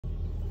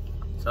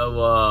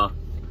So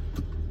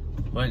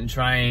went and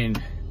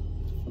trained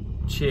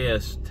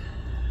chest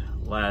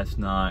last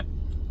night.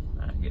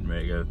 Getting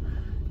ready to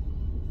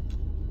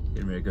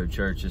go to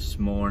church this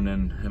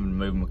morning. Having to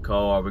move my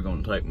car. We're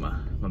gonna take my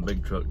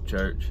big truck to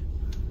church.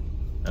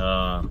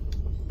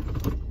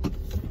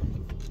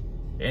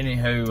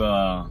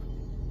 Anywho,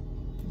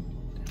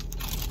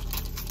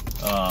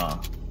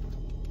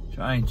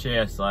 trained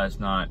chest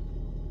last night.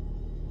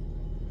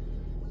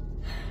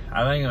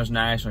 I think it was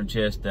National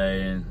Chest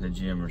Day in the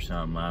gym or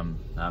something.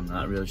 I'm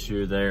not real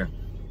sure there.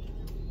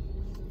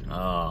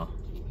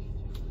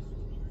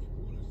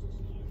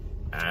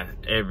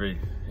 Every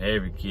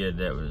kid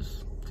that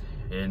was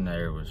in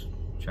there was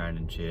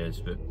training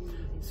chest, but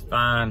it's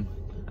fine.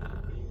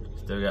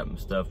 Still got my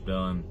stuff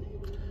done.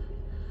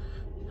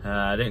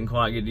 I didn't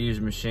quite get to use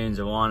the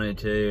machines I wanted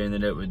to.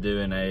 Ended up with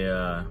doing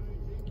a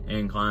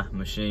incline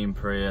machine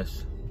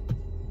press,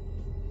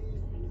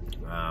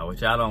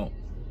 which I don't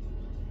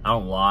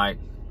like.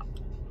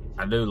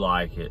 I do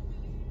like it,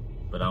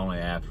 but only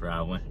after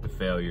I went to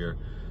failure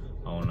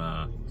on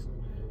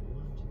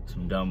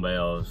some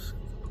dumbbells,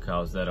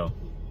 because that'll,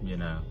 you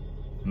know,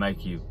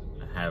 make you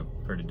have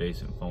pretty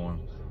decent form.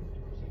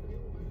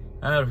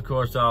 And of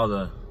course, all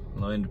the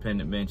little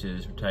independent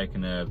benches were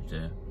taken up.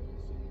 The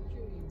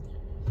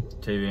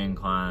 2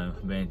 incline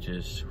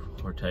benches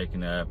were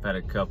taken up. Had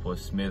a couple of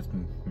Smith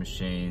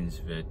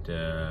machines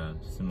that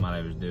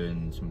somebody was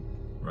doing some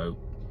rope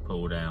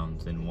pull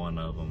downs in one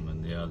of them,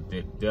 and the other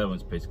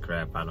one's a piece of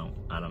crap. I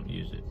don't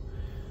use it.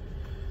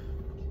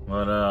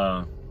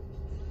 But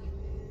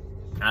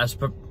that's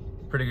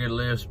pretty good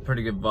lifts,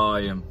 pretty good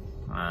volume.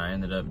 I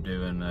ended up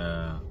doing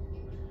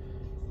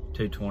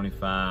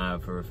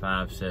 225 for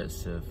 5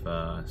 sets of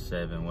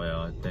 7.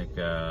 Well, I think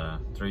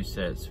 3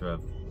 sets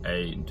of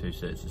 8 and 2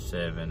 sets of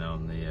 7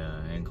 on the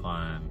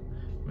incline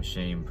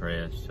machine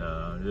press. Did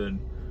a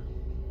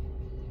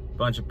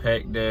bunch of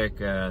pec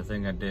deck. I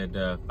think I did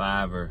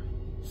 5 or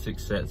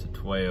 6 sets of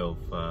 12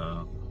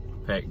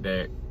 pec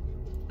deck.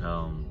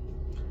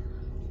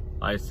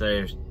 Like I say,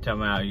 it's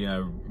talking about, you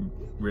know,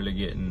 really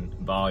getting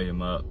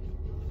volume up.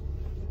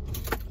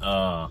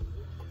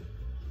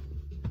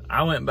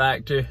 I went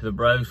back to the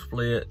bro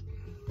split.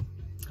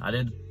 I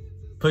did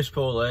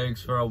push-pull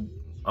legs for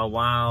a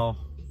while.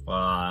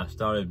 I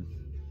started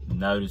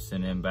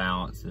noticing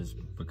imbalances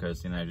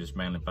because, you know, just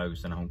mainly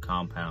focusing on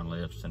compound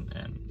lifts, and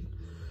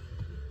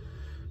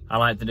I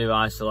like to do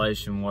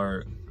isolation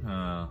work.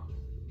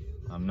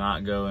 I'm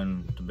not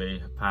going to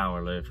be a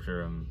power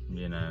lifter.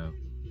 You know,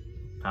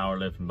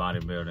 powerlifting,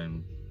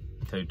 bodybuilding,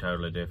 2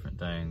 totally different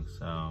things.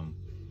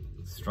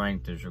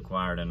 Strength is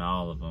required in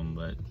all of them,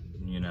 but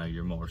you know,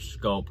 you're more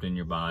sculpting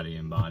your body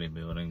in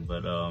bodybuilding.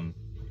 But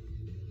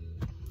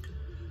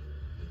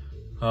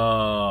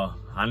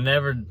I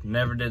never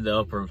did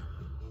the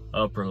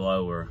upper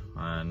lower.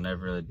 I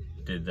never really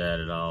did that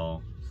at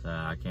all, so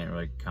I can't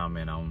really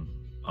comment on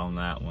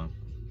that one.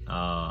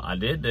 I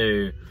did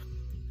do,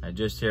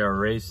 just here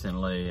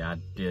recently, I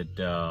did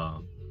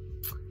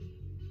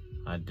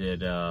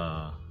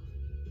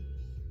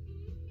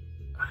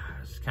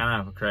it's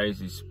kind of a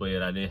crazy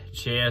split. I did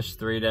chest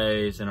 3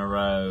 days in a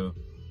row.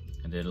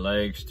 I did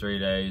legs 3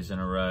 days in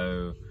a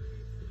row.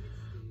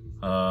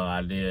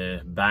 I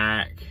did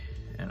back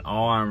and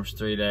arms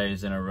 3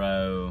 days in a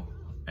row,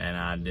 and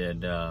I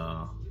did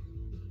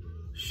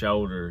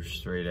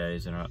shoulders 3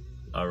 days in a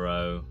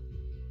row.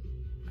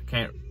 I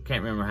can't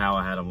remember how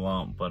I had them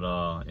lumped, but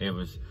it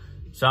was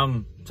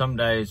some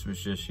days was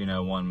just, you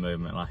know, one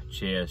movement, like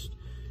chest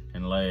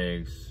and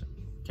legs.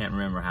 Can't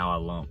remember how I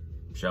lumped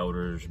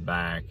shoulders,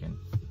 back, and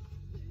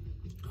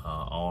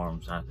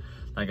arms. I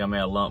think I may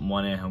have lumped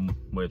one in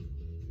with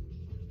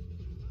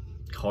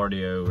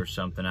cardio or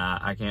something.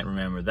 I can't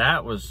remember.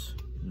 That was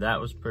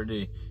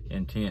pretty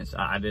intense.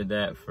 I did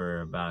that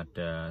for about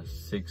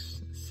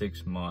 6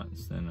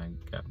 months, then I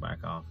got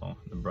back off on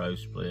the bro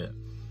split.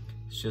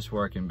 It's just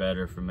working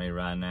better for me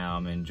right now.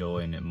 I'm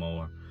enjoying it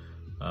more.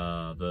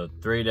 The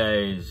 3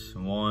 days,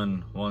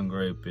 one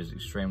group is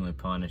extremely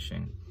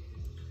punishing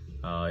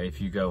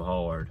if you go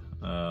hard.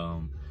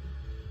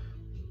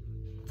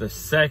 The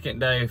second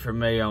day for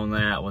me on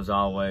that was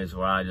always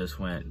where I just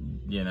went,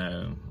 you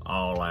know,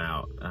 all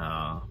out.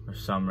 For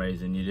some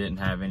reason, you didn't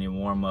have any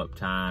warm-up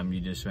time.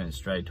 You just went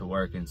straight to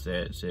working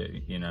sets.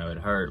 You know, it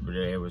hurt, but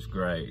it was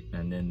great.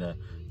 And then the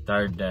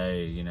third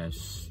day, you know,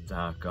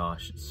 oh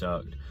gosh, it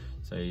sucked.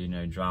 So, you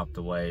know, drop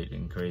the weight,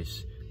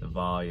 increase the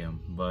volume.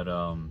 But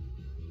and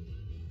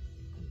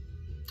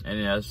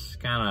yeah, that's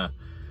kind of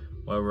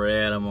where we're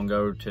at. I'm gonna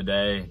go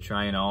today,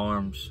 train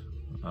arms.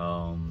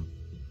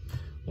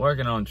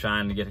 Working on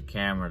trying to get a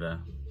camera to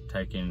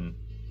take in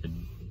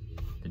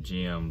the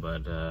gym,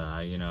 but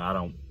you know, I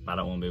don't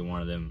want to be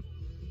one of them,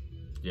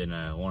 you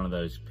know, one of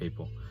those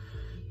people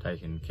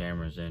taking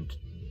cameras into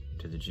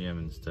the gym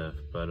and stuff.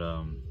 But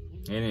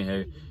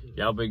anywho,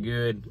 y'all be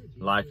good.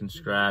 Like and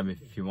subscribe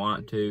if you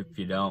want to. If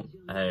you don't,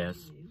 hey,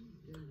 it's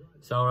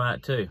all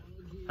right too.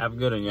 Have a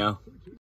good one, y'all.